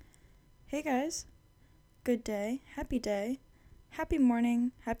Hey guys, good day, happy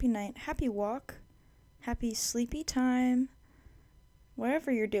morning, happy night, happy walk, happy sleepy time, whatever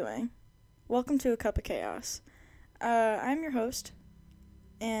you're doing. Welcome to A Cup of Chaos. I'm your host,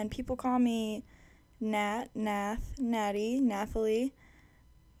 and people call me Nat, Nath, Natty, Nathalie,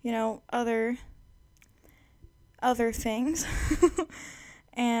 other things,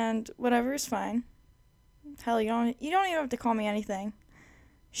 and whatever is fine. Hell, you don't even have to call me anything.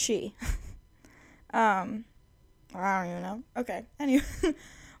 She. I don't even know. Okay, anyway,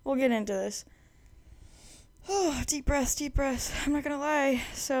 we'll get into this. Oh, deep breaths, deep breaths. I'm not gonna lie.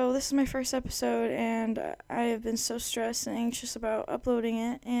 So, this is my first episode, and I have been so stressed and anxious about uploading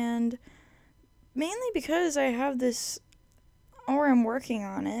it, and mainly because I have this, or I'm working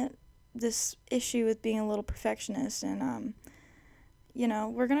on it, this issue with being a little perfectionist, and,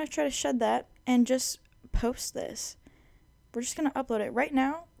 we're gonna try to shed that and just post this. We're just gonna upload it right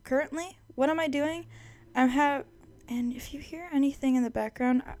now, currently. What am I doing? And if you hear anything in the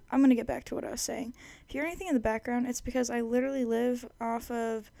background, I'm going to get back to what I was saying. If you hear anything in the background, it's because I literally live off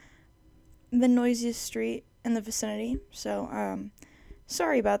of the noisiest street in the vicinity. So,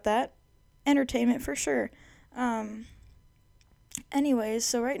 sorry about that. Entertainment for sure. Anyways,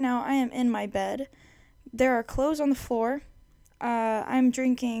 so right now I am in my bed. There are clothes on the floor. I'm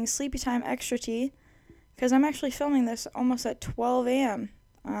drinking Sleepy Time Extra Tea because I'm actually filming this almost at 12 a.m.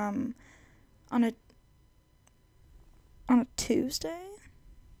 On a Tuesday?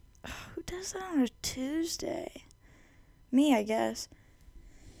 Who does that on a Tuesday? Me, I guess.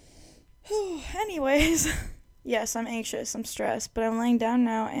 Anyways, yes, I'm anxious, I'm stressed, but I'm laying down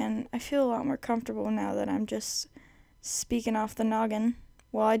now and I feel a lot more comfortable now that I'm just speaking off the noggin.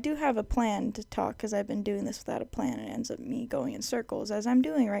 Well, I do have a plan to talk because I've been doing this without a plan and it ends up me going in circles as I'm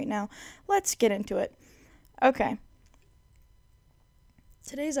doing right now. Let's get into it. Okay.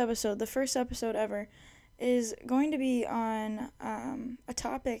 Today's episode, the first episode ever, is going to be on a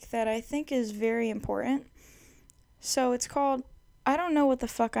topic that I think is very important. So it's called I Don't Know What the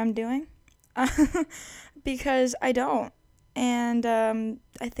Fuck I'm Doing. Because I don't. And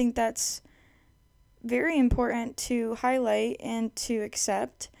I think that's very important to highlight and to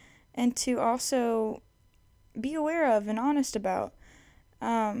accept and to also be aware of and honest about.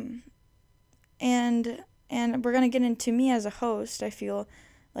 And we're going to get into me as a host, I feel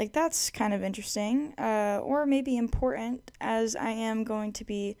like that's kind of interesting, or maybe important, as I am going to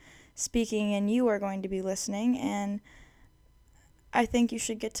be speaking and you are going to be listening, and I think you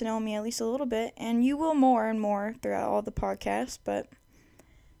should get to know me at least a little bit, and you will more and more throughout all the podcasts, but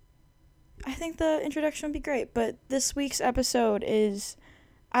I think the introduction would be great. But this week's episode is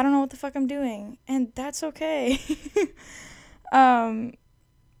I don't know what the fuck I'm doing, and that's okay.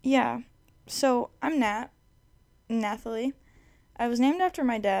 Yeah, so I'm Nathalie. I was named after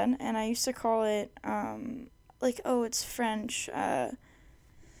my dad, and I used to call it, it's French.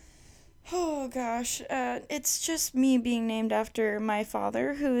 It's just me being named after my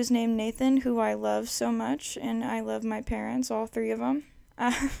father, who is named Nathan, who I love so much, and I love my parents, all three of them.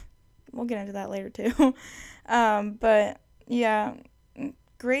 We'll get into that later, too. But, yeah,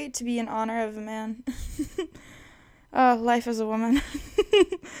 great to be in honor of a man. Life as a woman.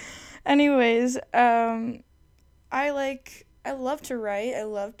 Anyways, I love to write. I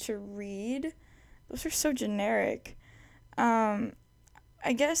love to read. Those are so generic. I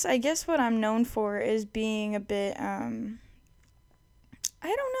guess what I'm known for is being a bit, I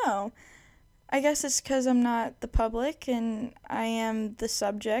don't know. I guess it's because I'm not the public and I am the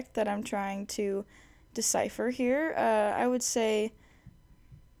subject that I'm trying to decipher here. I would say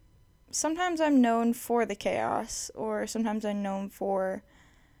sometimes I'm known for the chaos, or sometimes I'm known for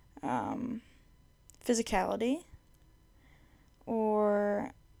physicality,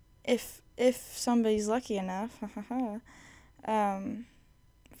 or if somebody's lucky enough,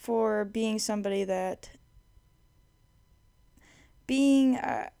 for being somebody that being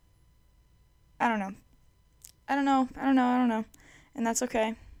I don't know. And that's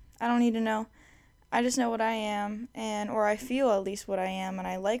okay. I don't need to know. I just know what I am, or I feel at least what I am, and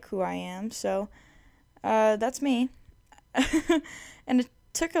I like who I am. So that's me. And it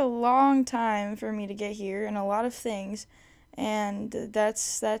took a long time for me to get here, and a lot of things, and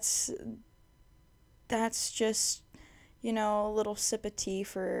that's just a little sip of tea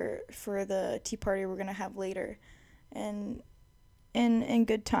for the tea party we're gonna have later, and in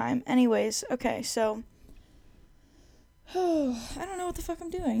good time. Anyways, okay, so I don't know what the fuck I'm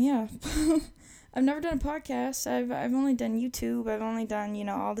doing. Yeah. I've never done a podcast. I've only done YouTube. I've only done,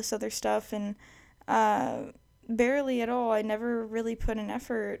 all this other stuff, and barely at all. I never really put an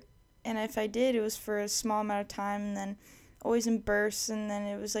effort, and if I did, it was for a small amount of time, and then always in bursts, and then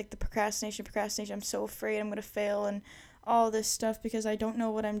it was like the procrastination. I'm so afraid I'm going to fail and all this stuff because I don't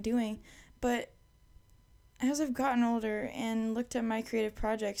know what I'm doing. But as I've gotten older and looked at my creative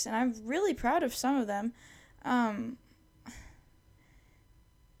projects, and I'm really proud of some of them,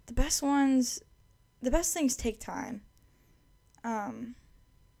 the best things take time.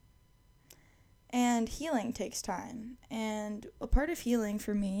 And healing takes time. And a part of healing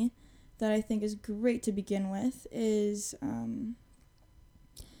for me that I think is great to begin with is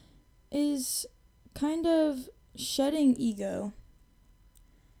kind of shedding ego.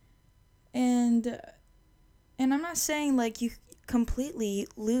 And I'm not saying like you completely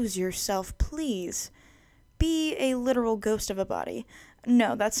lose yourself, please. Be a literal ghost of a body.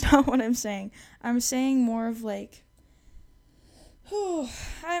 No, that's not what I'm saying. I'm saying more of like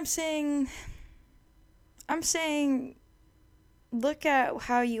I'm saying look at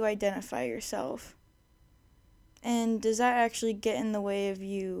how you identify yourself. And does that actually get in the way of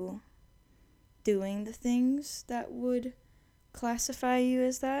you doing the things that would classify you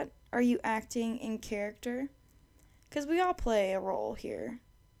as that? Are you acting in character? Because we all play a role here.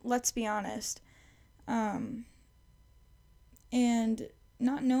 Let's be honest. And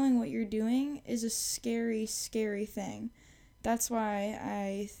not knowing what you're doing is a scary, scary thing. That's why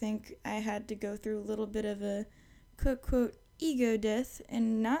I think I had to go through a little bit of a quote ego death,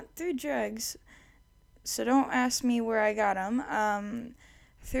 and not through drugs. So don't ask me where I got them.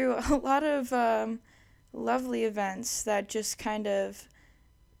 Through a lot of lovely events that just kind of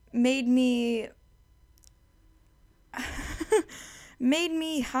made me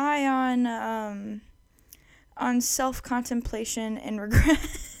high on self-contemplation and regret.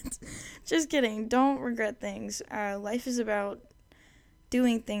 Just kidding. Don't regret things. Life is about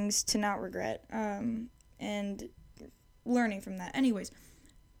doing things to not regret, and learning from that. Anyways,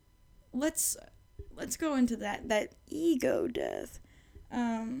 let's go into that ego death.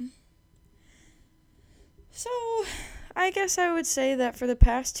 So I guess I would say that for the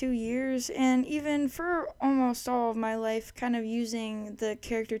past 2 years, and even for almost all of my life, kind of using the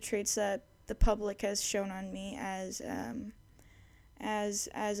character traits that the public has shown on me as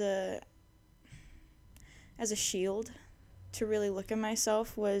a shield to really look at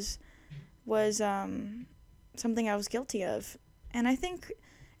myself was something I was guilty of. And I think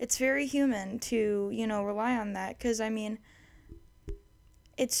it's very human to, rely on that, because I mean,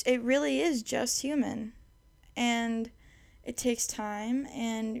 it really is just human, and it takes time,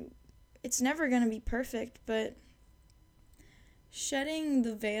 and it's never going to be perfect, but shedding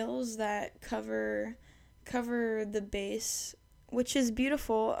the veils that cover the base, which is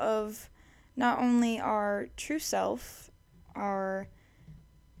beautiful, of not only our true self, our,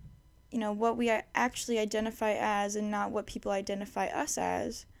 what we actually identify as and not what people identify us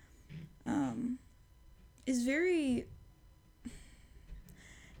as, is very,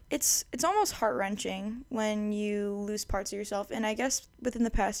 it's almost heart-wrenching when you lose parts of yourself. And I guess within the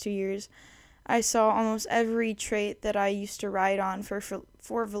past 2 years, I saw almost every trait that I used to ride on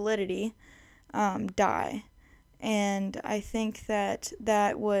for validity die. And I think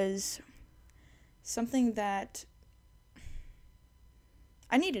that was something that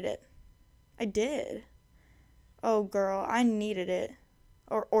I needed it. I did. Oh, girl, I needed it.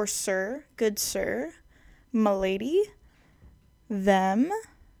 Or sir, good sir, m'lady, them,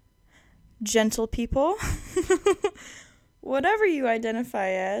 gentle people, whatever you identify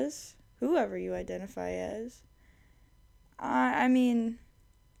as, whoever you identify as. I mean,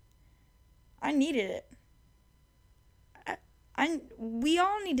 I needed it. We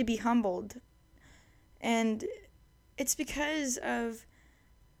all need to be humbled, and it's because of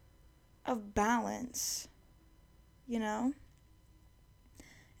balance,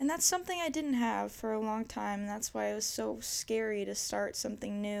 And that's something I didn't have for a long time, and that's why it was so scary to start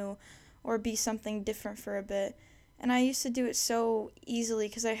something new or be something different for a bit. And I used to do it so easily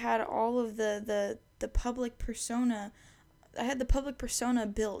because I had all of the public persona. I had the public persona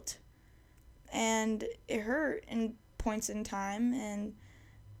built, and it hurt in points in time,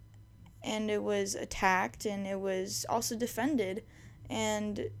 and it was attacked, and it was also defended.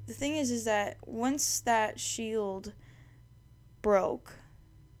 And the thing is that once that shield broke,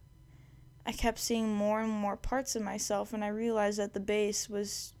 I kept seeing more and more parts of myself, and I realized that the base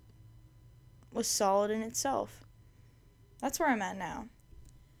was solid in itself. That's where I'm at now.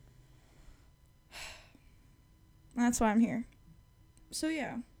 That's why I'm here. So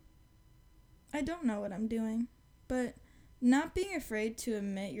yeah, I don't know what I'm doing, but not being afraid to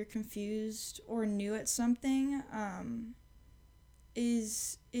admit you're confused or new at something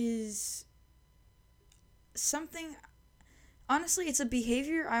is something. Honestly, it's a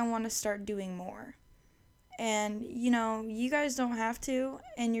behavior I want to start doing more. And, you guys don't have to,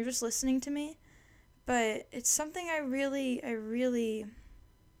 and you're just listening to me. But it's something I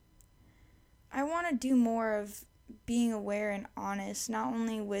want to do more of, being aware and honest, not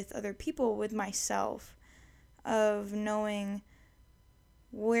only with other people, with myself, of knowing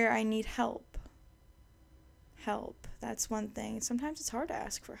where I need help. That's one thing. Sometimes it's hard to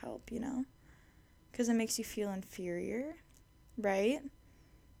ask for help, because it makes you feel inferior, right?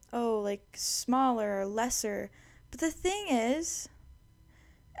 Oh, like smaller or lesser. But the thing is,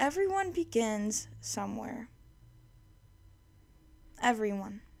 everyone begins somewhere.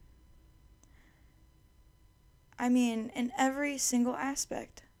 Everyone. I mean, in every single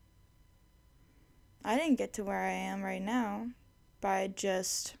aspect. I didn't get to where I am right now by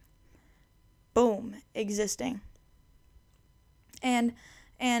just, boom, existing. And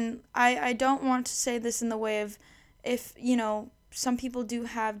I don't want to say this in the way of, if, some people do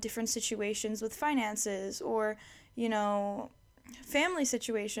have different situations with finances or, family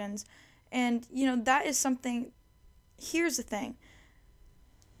situations. And, that is something. Here's the thing.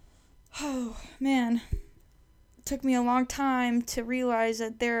 Oh, man. It took me a long time to realize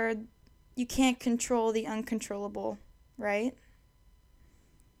that you can't control the uncontrollable, right?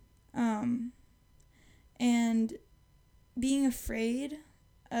 And being afraid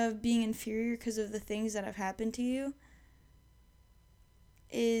of being inferior because of the things that have happened to you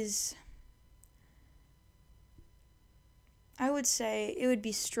is, I would say it would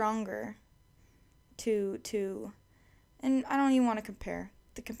be stronger to and I don't even want to compare.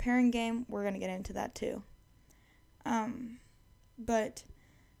 The comparing game, we're going to get into that too. But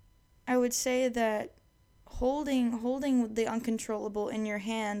I would say that holding the uncontrollable in your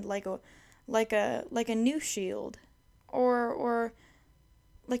hand like a new shield, or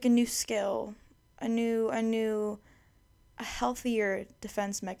like a new skill, a healthier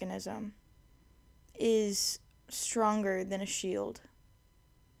defense mechanism, is stronger than a shield.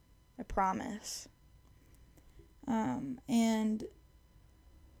 I promise. And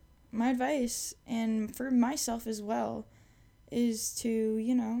my advice, and for myself as well, is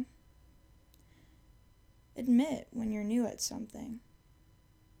to, admit when you're new at something.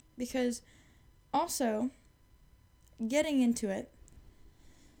 Because also, getting into it,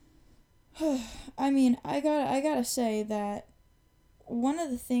 I mean, I gotta say that one of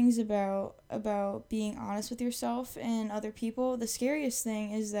the things about being honest with yourself and other people, the scariest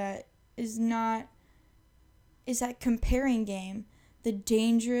thing is that comparing game, the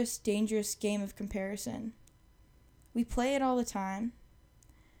dangerous game of comparison. We play it all the time.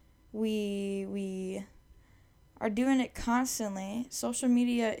 We are doing it constantly. Social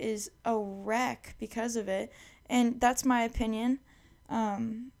media is a wreck because of it, and that's my opinion.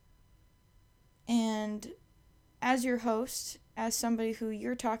 And as your host, as somebody who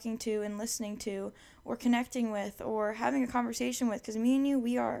you're talking to and listening to, or connecting with, or having a conversation with, because me and you,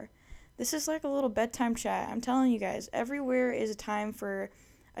 we are. This is like a little bedtime chat. I'm telling you guys, everywhere is a time for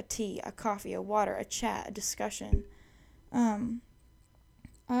a tea, a coffee, a water, a chat, a discussion.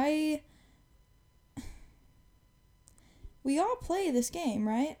 We all play this game,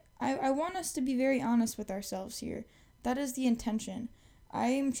 right? I want us to be very honest with ourselves here. That is the intention.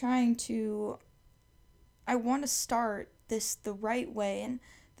 I want to start this the right way. And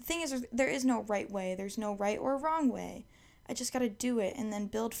the thing is, there is no right way. There's no right or wrong way. I just got to do it and then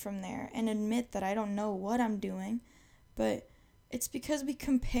build from there and admit that I don't know what I'm doing. But it's because we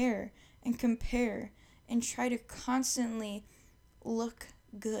compare and try to constantly look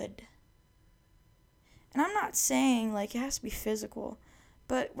good. And I'm not saying like it has to be physical,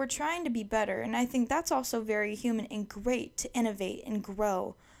 but we're trying to be better. And I think that's also very human and great to innovate and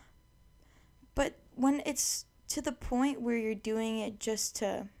grow. But when it's to the point where you're doing it just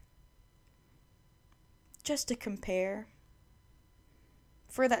to compare,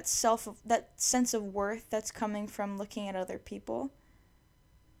 for that sense of worth that's coming from looking at other people,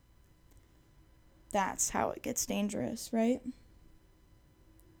 that's how it gets dangerous, right?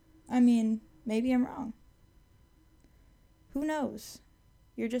 I mean, maybe I'm wrong. Who knows?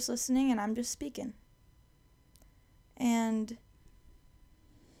 You're just listening and I'm just speaking. And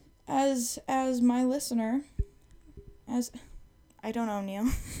as my listener, I don't own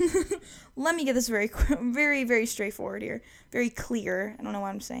you. Let me get this very, very, very straightforward here. Very clear. I don't know why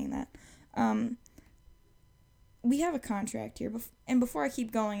I'm saying that. We have a contract here. And before I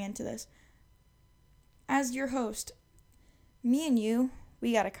keep going into this, as your host, me and you,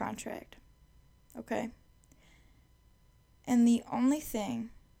 we got a contract. Okay? And the only thing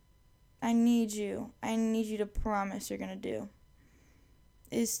I need you to promise you're going to do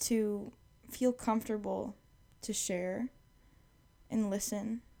is to feel comfortable to share and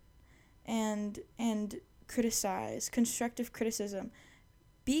listen and criticize, constructive criticism.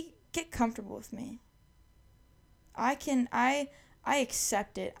 Get comfortable with me. I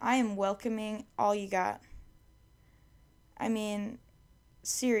accept it. I am welcoming all you got. I mean,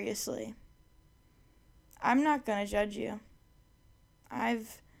 seriously. I'm not gonna judge you.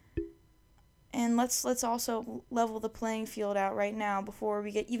 And let's also level the playing field out right now before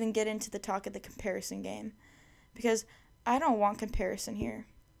we even get into the talk of the comparison game, because I don't want comparison here.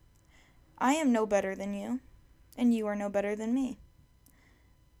 I am no better than you, and you are no better than me.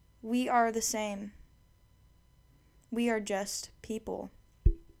 We are the same. We are just people.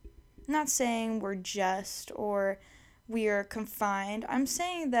 I'm not saying we're just or we are confined. I'm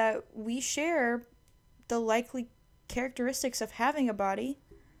saying that we share the likely characteristics of having a body.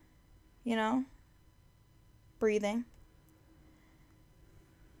 You know, breathing.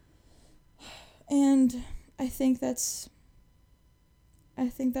 And I think that's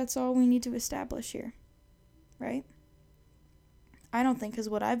all we need to establish here, right? I don't think because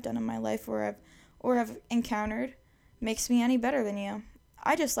what I've done in my life or have encountered makes me any better than you.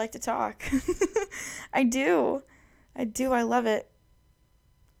 I just like to talk. I do. I love it.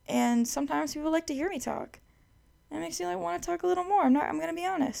 And sometimes people like to hear me talk. It makes me want to talk a little more. I'm going to be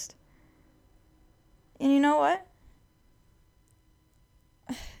honest. And you know what?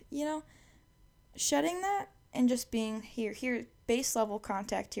 Shedding that and just being here, base level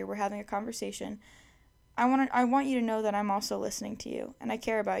contact here. We're having a conversation. I want you to know that I'm also listening to you and I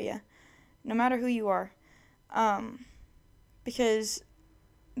care about you, no matter who you are. Because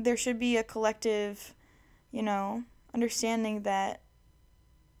there should be a collective, understanding that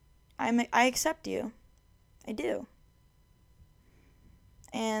I accept you. I do.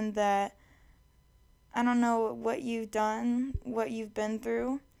 And that I don't know what you've done, what you've been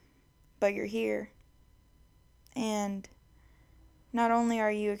through, but you're here. And not only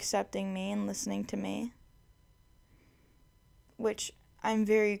are you accepting me and listening to me, which I'm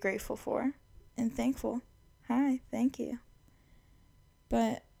very grateful for and thankful. Hi, thank you.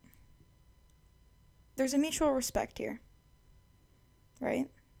 But there's a mutual respect here, right?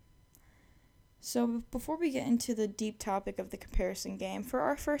 So before we get into the deep topic of the comparison game, for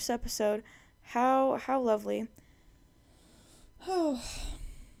our first episode, how lovely. Oh,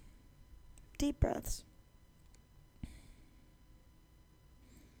 deep breaths.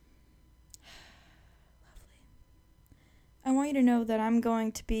 Lovely. I want you to know that I'm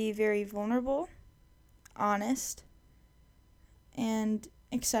going to be very vulnerable, honest, and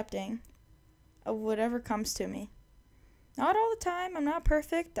accepting of whatever comes to me. Not all the time. I'm not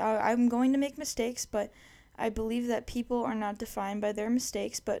perfect. I'm going to make mistakes, but I believe that people are not defined by their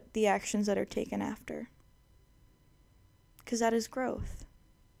mistakes, but the actions that are taken after. Because that is growth.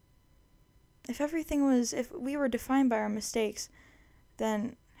 If we were defined by our mistakes,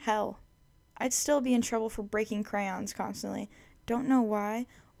 then hell, I'd still be in trouble for breaking crayons constantly. Don't know why.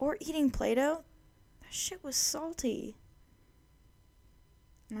 Or eating Play-Doh. That shit was salty.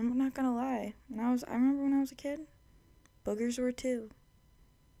 And I'm not gonna lie. I remember when I was a kid, boogers were too.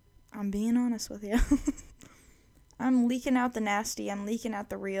 I'm being honest with you. I'm leaking out the nasty. I'm leaking out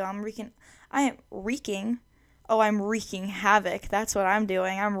the real. I'm wreaking havoc. That's what I'm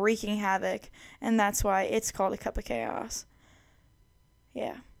doing. I'm wreaking havoc. And that's why it's called a cup of chaos.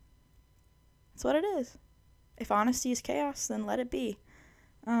 Yeah. That's what it is. If honesty is chaos, then let it be.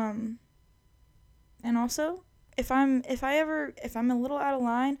 And also, if I'm a little out of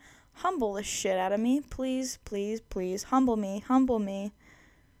line, humble the shit out of me. Please, please, please. Humble me.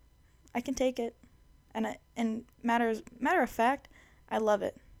 I can take it. And matter of fact, I love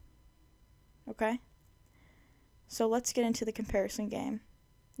it. Okay? So let's get into the comparison game.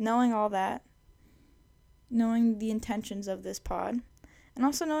 Knowing all that, knowing the intentions of this pod, and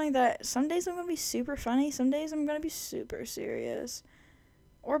also knowing that some days I'm going to be super funny, some days I'm going to be super serious,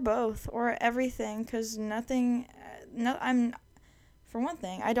 or both, or everything, because for one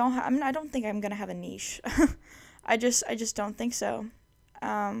thing, I don't think I'm going to have a niche. I just don't think so.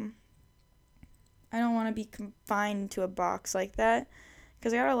 I don't want to be confined to a box like that,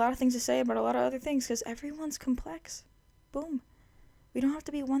 because I got a lot of things to say about a lot of other things, because everyone's complex. Boom. We don't have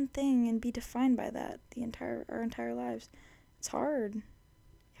to be one thing and be defined by that our entire lives. It's hard. It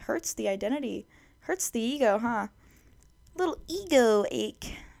hurts the identity. Hurts the ego, huh? Little ego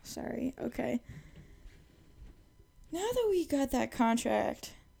ache. Sorry. Okay. Now that we got that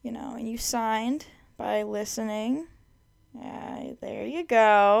contract, and you signed by listening, there you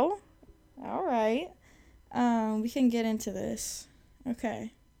go. All right. We can get into this.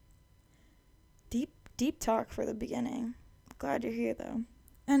 Okay. Deep talk for the beginning. Glad you're here, though.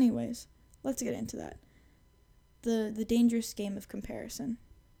 Anyways, let's get into that. The dangerous game of comparison.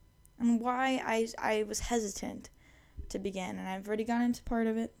 and why I was hesitant to begin. And I've already gone into part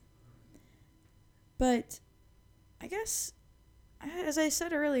of it. But I guess, as I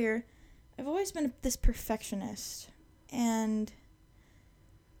said earlier, I've always been this perfectionist. And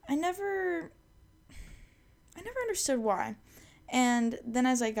I never understood why. And then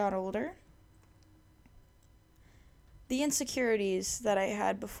as I got older, the insecurities that I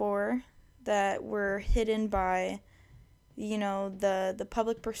had before that were hidden by, the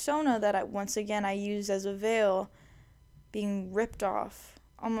public persona that once again I use as a veil, being ripped off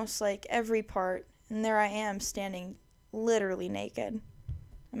almost like every part. And there I am standing literally naked.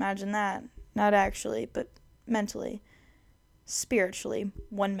 Imagine that. Not actually, but mentally. Spiritually,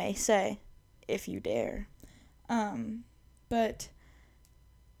 one may say, if you dare. But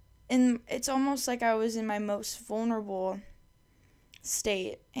it's almost like I was in my most vulnerable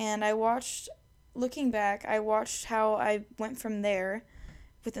state. And looking back, I watched how I went from there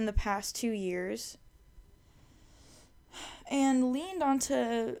within the past 2 years and leaned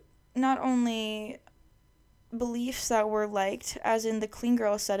onto not only beliefs that were liked, as in the clean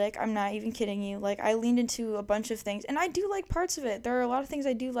girl aesthetic. I'm not even kidding you. Like, I leaned into a bunch of things, and I do like parts of it. There are a lot of things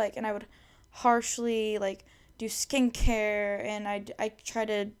I do like, and I would harshly, do skincare, and I try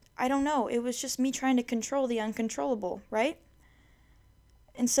to, I don't know, it was just me trying to control the uncontrollable, right?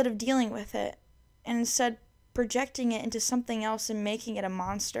 Instead of dealing with it, and instead projecting it into something else and making it a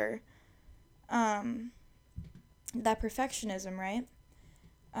monster. That perfectionism, right?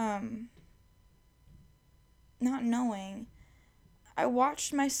 Not knowing, I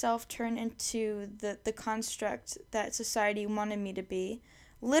watched myself turn into the construct that society wanted me to be,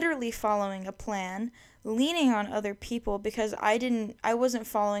 literally following a plan, leaning on other people because I wasn't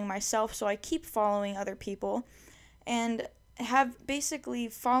following myself, so I keep following other people, and have basically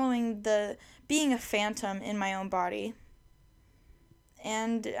following being a phantom in my own body.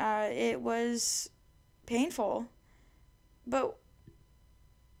 And it was painful. But,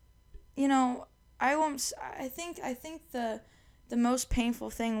 I think the most painful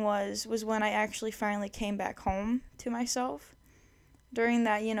thing was when I actually finally came back home to myself during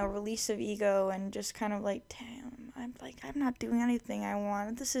that, release of ego, and just kind of damn, I'm not doing anything I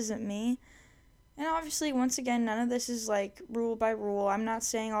want. This isn't me. And obviously, once again, none of this is rule by rule. I'm not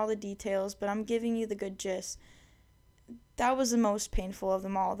saying all the details, but I'm giving you the good gist. That was the most painful of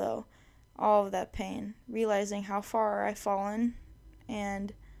them all, though. All of that pain. Realizing how far I've fallen,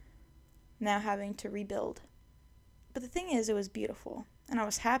 and now having to rebuild. But the thing is, it was beautiful, and I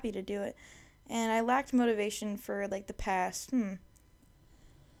was happy to do it. And I lacked motivation for, the past,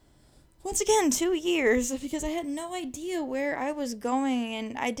 once again, 2 years, because I had no idea where I was going,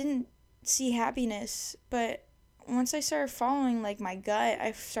 and I didn't see happiness. But once I started following, my gut,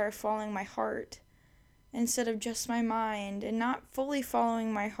 I started following my heart instead of just my mind, and not fully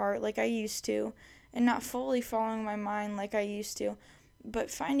following my heart like I used to, and not fully following my mind like I used to, but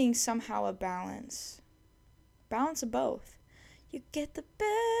finding somehow a balance of both. You get the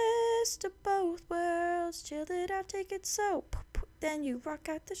best of both worlds, chill it out, take it so, then you rock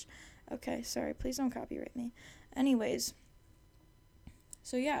out the okay, sorry, please don't copyright me. Anyways,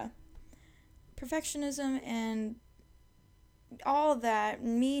 so yeah, perfectionism and all that,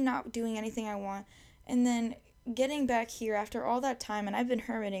 me not doing anything I want, and then getting back here after all that time, and I've been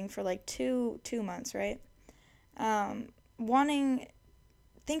hermiting for 2 months, right?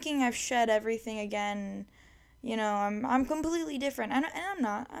 Thinking I've shed everything again. I'm completely different, and I'm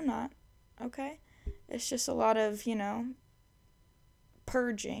not, okay? It's just a lot of,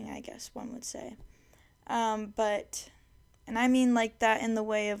 purging, I guess one would say. But, and I mean that in the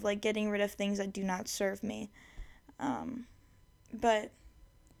way of getting rid of things that do not serve me. But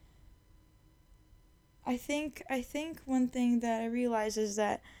I think one thing that I realize is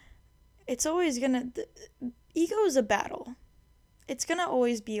that it's always ego is a battle. It's gonna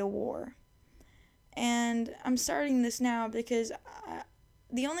always be a war. And I'm starting this now because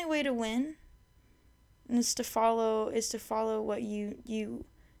the only way to win is to follow what you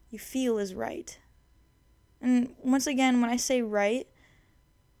feel is right. And once again, when I say right,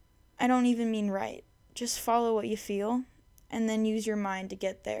 I don't even mean right. Just follow what you feel, and then use your mind to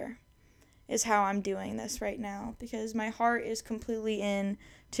get there, is how I'm doing this right now, because my heart is completely in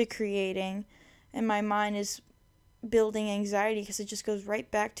to creating, and my mind is building anxiety, because it just goes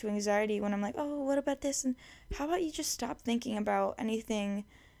right back to anxiety when I'm like, oh, what about this? And how about you just stop thinking about anything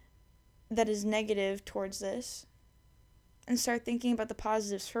that is negative towards this and start thinking about the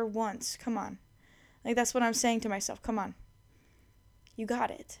positives for once? Come on. That's what I'm saying to myself. Come on. You got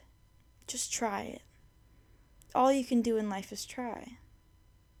it. Just try it. All you can do in life is try.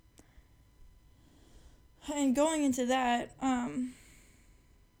 And going into that,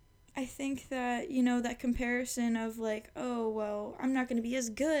 I think that, you know, that comparison of like, oh, well, I'm not going to be as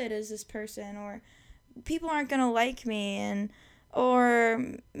good as this person, or people aren't going to like me, and, or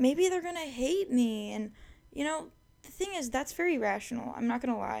maybe they're going to hate me. And, you know, the thing is, that's very rational. I'm not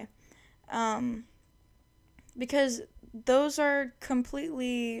going to lie. Because those are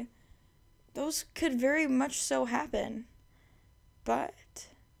completely, those could very much so happen. But,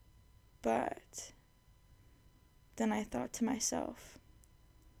 then I thought to myself,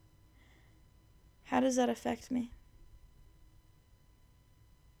 how does that affect me?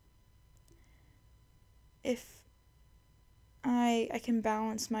 If I can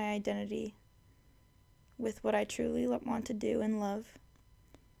balance my identity with what I truly want to do and love,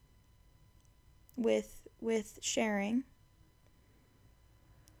 with sharing,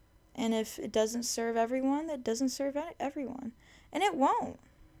 and if it doesn't serve everyone, that doesn't serve everyone, and it won't.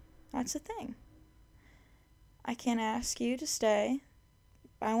 That's the thing. I can't ask you to stay.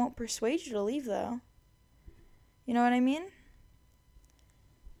 I won't persuade you to leave, though. You know what I mean?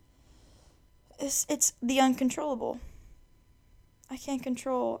 It's the uncontrollable. I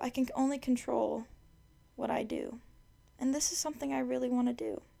can only control what I do. And this is something I really want to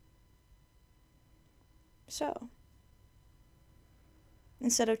do. So,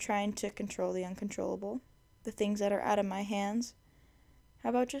 instead of trying to control the uncontrollable, the things that are out of my hands, how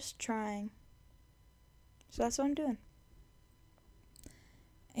about just trying? So that's what I'm doing.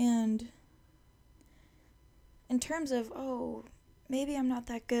 And in terms of, oh, maybe I'm not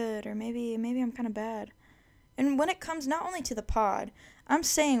that good, or maybe I'm kind of bad. And when it comes not only to the pod, I'm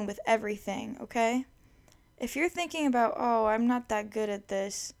saying with everything, okay? If you're thinking about, oh, I'm not that good at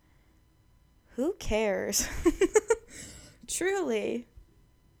this, who cares? Truly.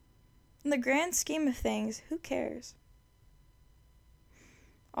 In the grand scheme of things, who cares?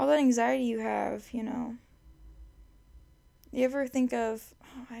 All that anxiety you have, you know. You ever think of,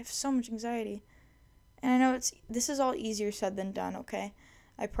 oh, I have so much anxiety. And I know this is all easier said than done, okay?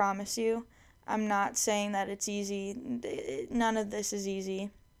 I promise you. I'm not saying that it's easy. None of this is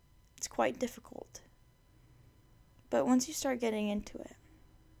easy. It's quite difficult. But once you start getting into it,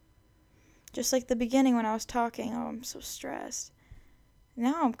 just like the beginning when I was talking, oh, I'm so stressed.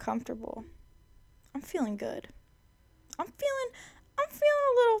 Now I'm comfortable. I'm feeling good. I'm feeling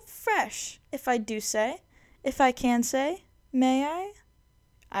a little fresh, if I do say. If I can say, may I?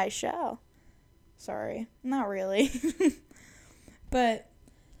 I shall. Sorry, not really. But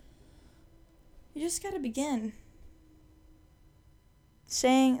you just gotta begin.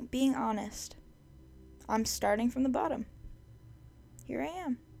 Being honest. I'm starting from the bottom. Here I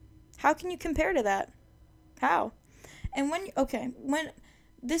am. How can you compare to that? How? And when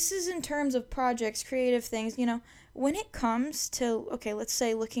this is in terms of projects, creative things, you know, when it comes to, okay, let's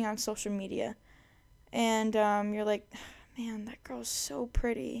say looking on social media, and you're like, man, that girl's so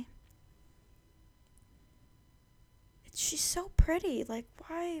pretty. She's so pretty. Like,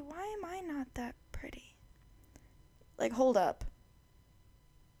 why am I not that pretty? Like, hold up.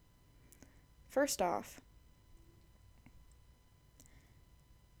 First off,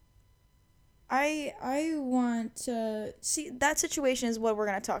 I want to see that situation is what we're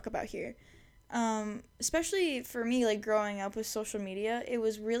going to talk about here. Especially for me, like, growing up with social media, it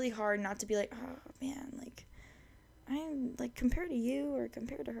was really hard not to be like, oh, man, like, I'm, like, compared to you or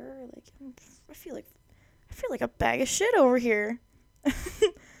compared to her, like, I feel like a bag of shit over here. I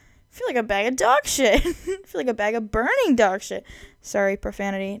feel like a bag of dog shit. I feel like a bag of burning dog shit. Sorry,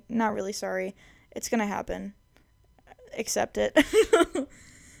 profanity. Not really sorry. It's going to happen. Accept it.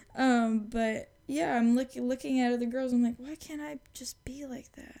 But yeah, I'm looking at other girls. I'm like, why can't I just be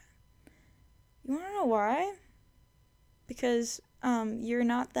like that? You want to know why? Because you're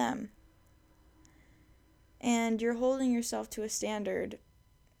not them, and you're holding yourself to a standard.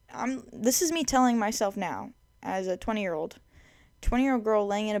 This is me telling myself now, as a 20-year-old girl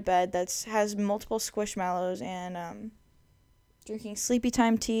laying in a bed that has multiple Squishmallows and drinking Sleepy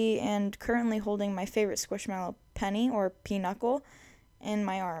Time tea and currently holding my favorite Squishmallow, Penny or Pinochle, in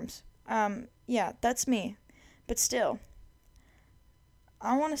my arms. Yeah, that's me. But still,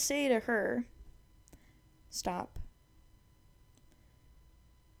 I want to say to her, stop.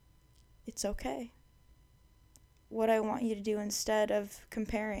 It's okay. What I want you to do instead of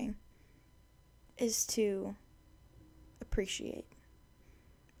comparing is to appreciate,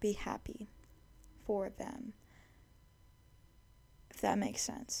 be happy for them, if that makes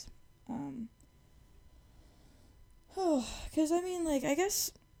sense. Because, I mean, like, I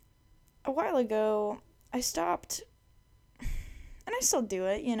guess a while ago, I stopped, and I still do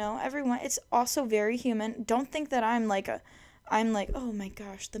it, you know, everyone, it's also very human. Don't think that I'm like, oh my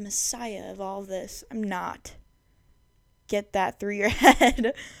gosh, the messiah of all this. I'm not. Get that through your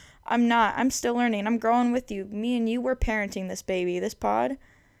head. I'm not. I'm still learning. I'm growing with you. Me and you, we're parenting this baby, this pod.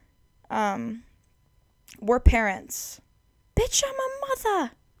 We're parents. Bitch, I'm a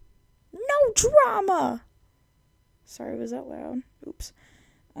mother. No drama. Sorry, was that loud? Oops.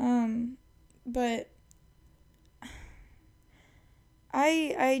 But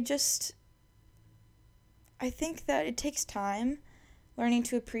I think that it takes time learning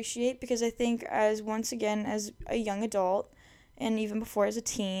to appreciate, because I think once again, as a young adult, and even before as a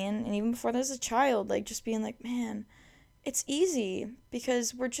teen, and even before as a child, like, just being like, man, it's easy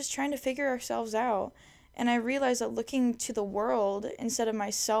because we're just trying to figure ourselves out. And I realized that looking to the world instead of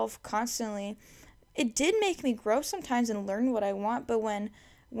myself constantly, it did make me grow sometimes and learn what I want. But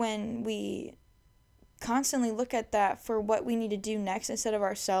when we constantly look at that for what we need to do next instead of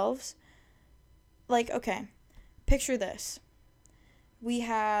ourselves, like, okay, picture this. We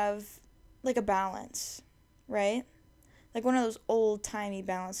have like a balance, right? Like one of those old-timey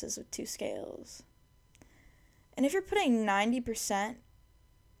balances with two scales. And if you're putting 90%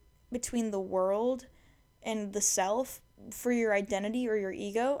 between the world and the self for your identity or your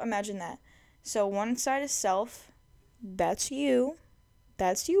ego, imagine that. So one side is self. That's you.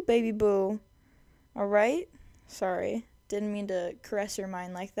 That's you, baby boo. All right? Sorry. Didn't mean to caress your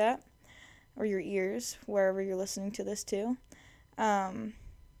mind like that. Or your ears, wherever you're listening to this to.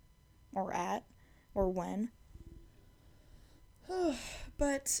 Or at. Or when.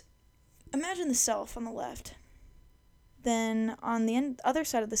 But imagine the self on the left. Then on the other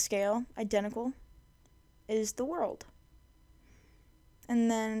side of the scale, identical, is the world.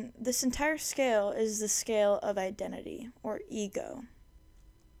 And then this entire scale is the scale of identity or ego,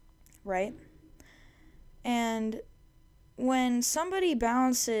 right? And when somebody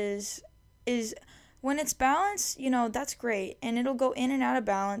balances when it's balanced, that's great. And it'll go in and out of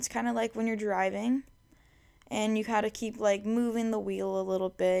balance, kind of like when you're driving and you gotta keep like moving the wheel a little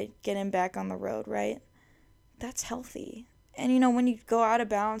bit, getting back on the road, right? That's healthy. And when you go out of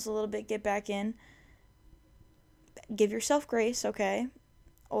balance a little bit, get back in, give yourself grace, okay?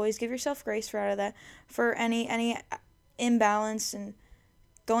 Always give yourself grace for out of that, for any imbalance and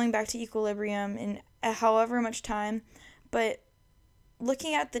going back to equilibrium in however much time. But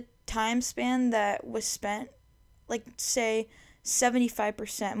looking at the time span that was spent, like say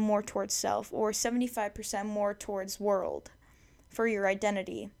 75% more towards self or 75% more towards world for your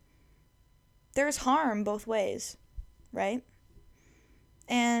identity, there's harm both ways, right?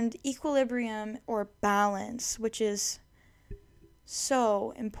 And equilibrium or balance, which is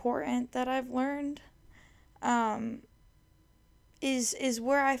so important that I've learned, is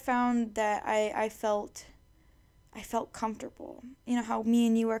where I found that I felt comfortable. You know how me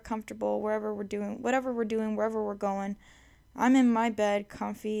and you are comfortable wherever we're doing, whatever we're doing, wherever we're going. I'm in my bed,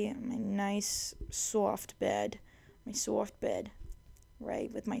 comfy, my nice soft bed,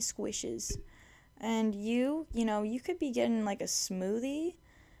 right, with my squishes. And you could be getting like a smoothie.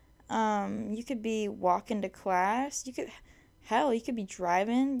 You could be walking to class. You could be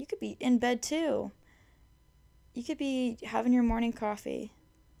driving. You could be in bed too. You could be having your morning coffee.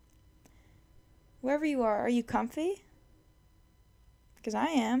 Wherever you are you comfy? Because I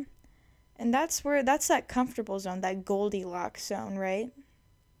am. And that's that comfortable zone, that Goldilocks zone, right?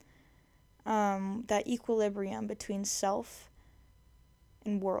 That equilibrium between self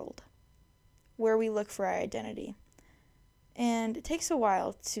and world, where we look for our identity. And it takes a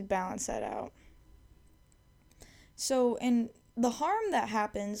while to balance that out. So, and the harm that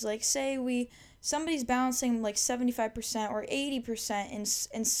happens, like say somebody's balancing like 75% or 80%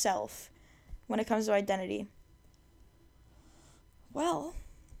 in self when it comes to identity. Well,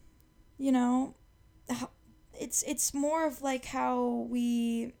 it's more of like how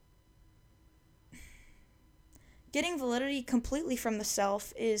we getting validity completely from the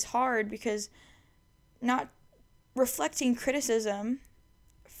self is hard, because not reflecting criticism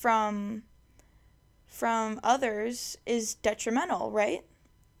from others is detrimental, right?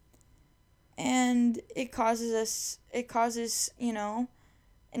 And it causes an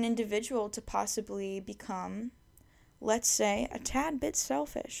individual to possibly become, let's say, a tad bit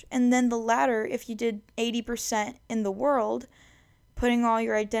selfish. And then the latter, if you did 80% in the world, putting all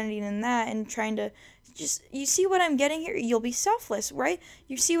your identity in that and trying to you see what I'm getting here? You'll be selfless, right?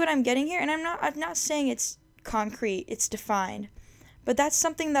 You see what I'm getting here? And I'm not saying it's concrete, it's defined. But that's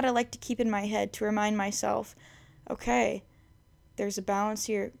something that I like to keep in my head to remind myself, okay, there's a balance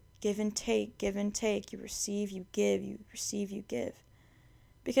here. Give and take, give and take. You receive, you give, you receive, you give.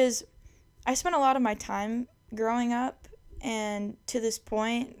 Because I spent a lot of my time growing up, and to this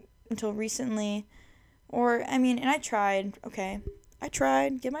point, until recently, and I tried,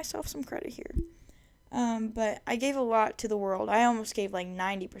 give myself some credit here. But I gave a lot to the world. I almost gave like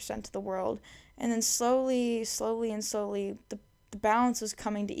 90% to the world. And then slowly, the balance was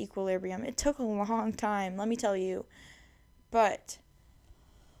coming to equilibrium. It took a long time, let me tell you. But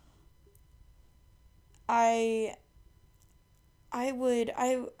I I would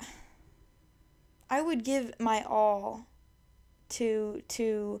I I would give my all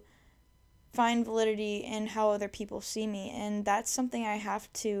to find validity in how other people see me, and that's something I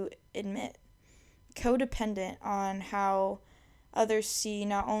have to admit. Codependent on how others see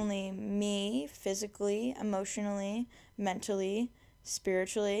not only me physically, emotionally, mentally,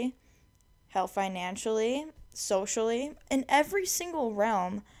 spiritually, hell, financially, socially, in every single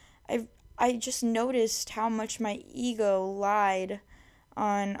realm. I just noticed how much my ego lied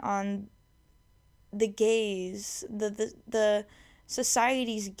on the gaze, the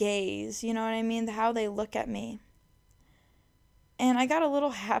society's gaze, you know what I mean? How they look at me. And I got a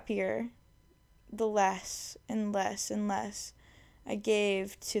little happier the less and less and less I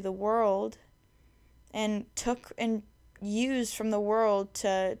gave to the world and took and used from the world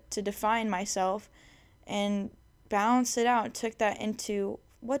to define myself, and balanced it out and took that into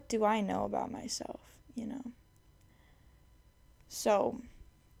what do I know about myself. So,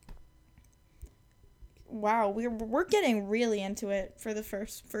 wow, we're getting really into it for the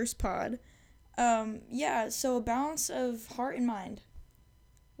first pod. Yeah, so a balance of heart and mind,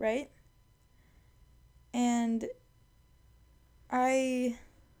 right? And I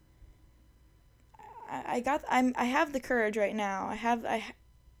I have the courage right now.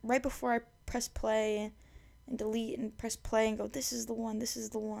 Right before I press play and delete and press play and go, this is the one, this is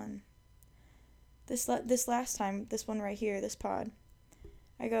the one. This last time, this one right here, this pod,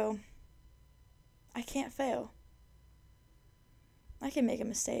 I go, I can't fail. I can make a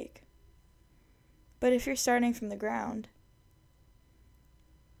mistake. But if you're starting from the ground,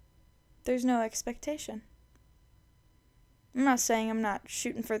 there's no expectation. I'm not saying I'm not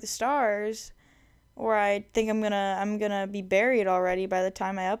shooting for the stars, or I think I'm gonna be buried already by the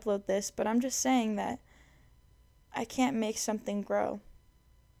time I upload this, but I'm just saying that I can't make something grow.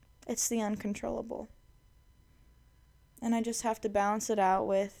 It's the uncontrollable. And I just have to balance it out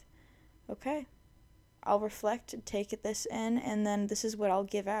with, okay, I'll reflect and take this in, and then this is what I'll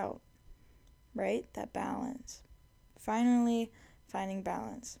give out. Right? That balance. Finally finding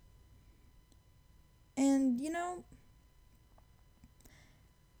balance. And,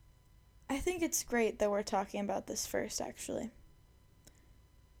 I think it's great that we're talking about this first, actually.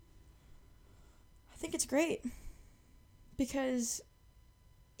 I think it's great because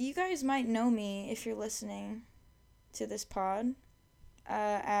you guys might know me if you're listening to this pod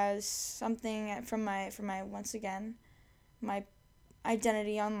as something from my once again, my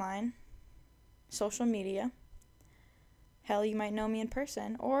identity online, social media. Hell, you might know me in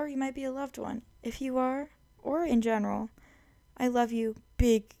person, or you might be a loved one. If you are, or in general, I love you.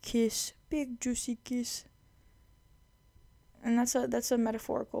 Big kiss, big juicy kiss. And that's a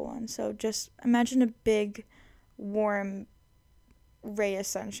metaphorical one. So just imagine a big, warm ray of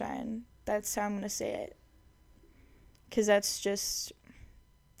sunshine. That's how I'm gonna say it. 'Cause that's just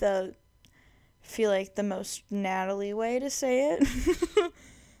feel like the most Natalie way to say it.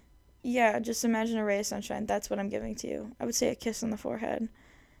 Yeah, just imagine a ray of sunshine. That's what I'm giving to you. I would say a kiss on the forehead.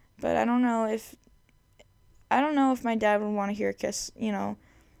 But I don't know if my dad would want to hear a kiss,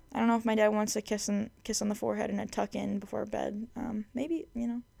 I don't know if my dad wants a kiss on the forehead and a tuck in before bed. Maybe,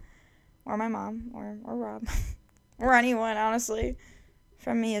 or my mom, or Rob, or anyone, honestly,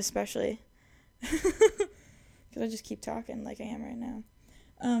 from me especially, because I just keep talking like I am right now.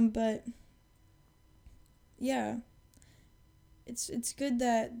 But yeah, it's good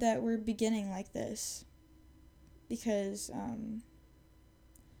that we're beginning like this, because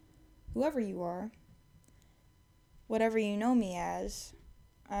whoever you are, whatever you know me as,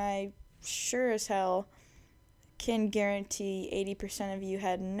 I sure as hell can guarantee 80% of you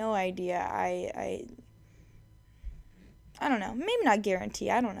had no idea. I don't know. Maybe not guarantee.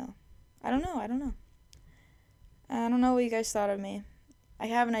 I don't know. I don't know what you guys thought of me. I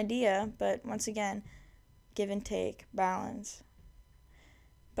have an idea, but once again, give and take, balance.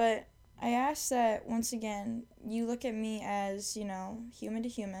 But I ask that, once again, you look at me as, human to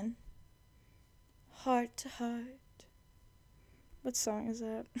human, heart to heart. What song is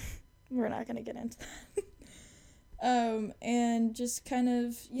that? We're not going to get into that. And just kind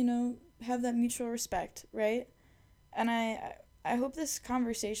of, have that mutual respect, right? And I hope this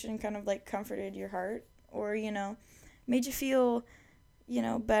conversation kind of like comforted your heart, or, made you feel,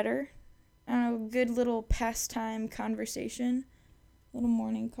 better. I don't know, good little pastime conversation, little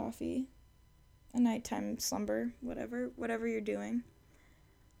morning coffee, a nighttime slumber, whatever you're doing.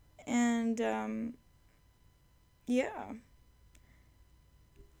 And yeah.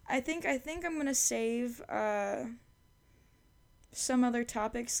 I think I'm gonna save some other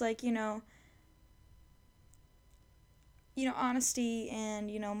topics like honesty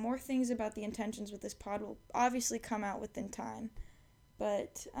and more things about the intentions with this pod will obviously come out within time.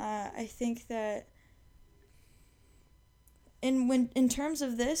 But I think that in terms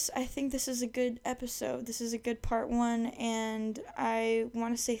of this, I think this is a good episode. This is a good part one, and I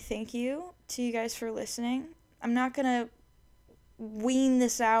want to say thank you to you guys for listening. I'm not gonna wean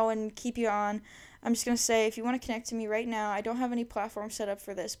this out and keep you on. I'm just gonna say if you want to connect to me right now, I don't have any platform set up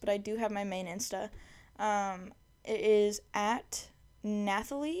for this, but I do have my main Insta. It is at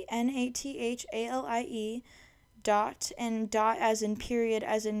Nathalie, Nathalie, dot, and dot as in period,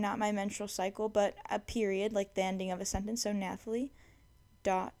 as in not my menstrual cycle, but a period, like the ending of a sentence. So Nathalie,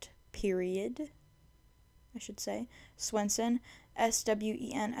 dot, period, I should say, Swenson,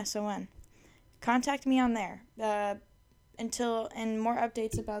 Swenson. Contact me on there. And more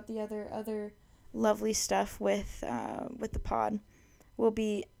updates about the other lovely stuff with the pod will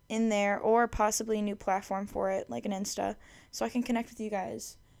be in there, or possibly a new platform for it, like an Insta, so I can connect with you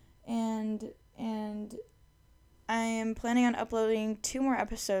guys. And I am planning on uploading 2 more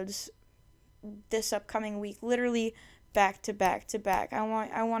episodes this upcoming week, literally back to back to back. I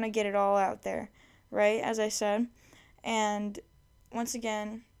want to get it all out there, right? As I said. And once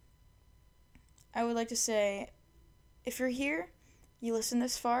again, I would like to say, if you're here, you listen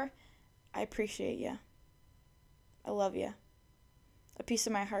this far, I appreciate you. I love you. A piece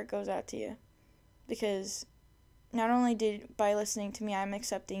of my heart goes out to you, because not only did by listening to me I'm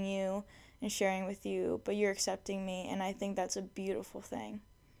accepting you and sharing with you, but you're accepting me, and I think that's a beautiful thing.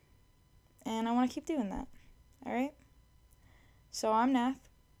 And I want to keep doing that. All right? So I'm Nath,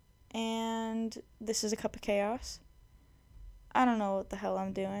 and this is A Cup of Chaos. I don't know what the hell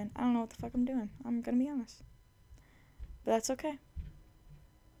I'm doing. I don't know what the fuck I'm doing. I'm going to be honest. But that's okay.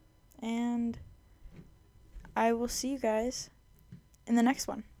 And I will see you guys in the next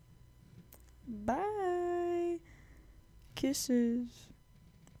one. Bye. Kisses.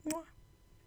 Mwah.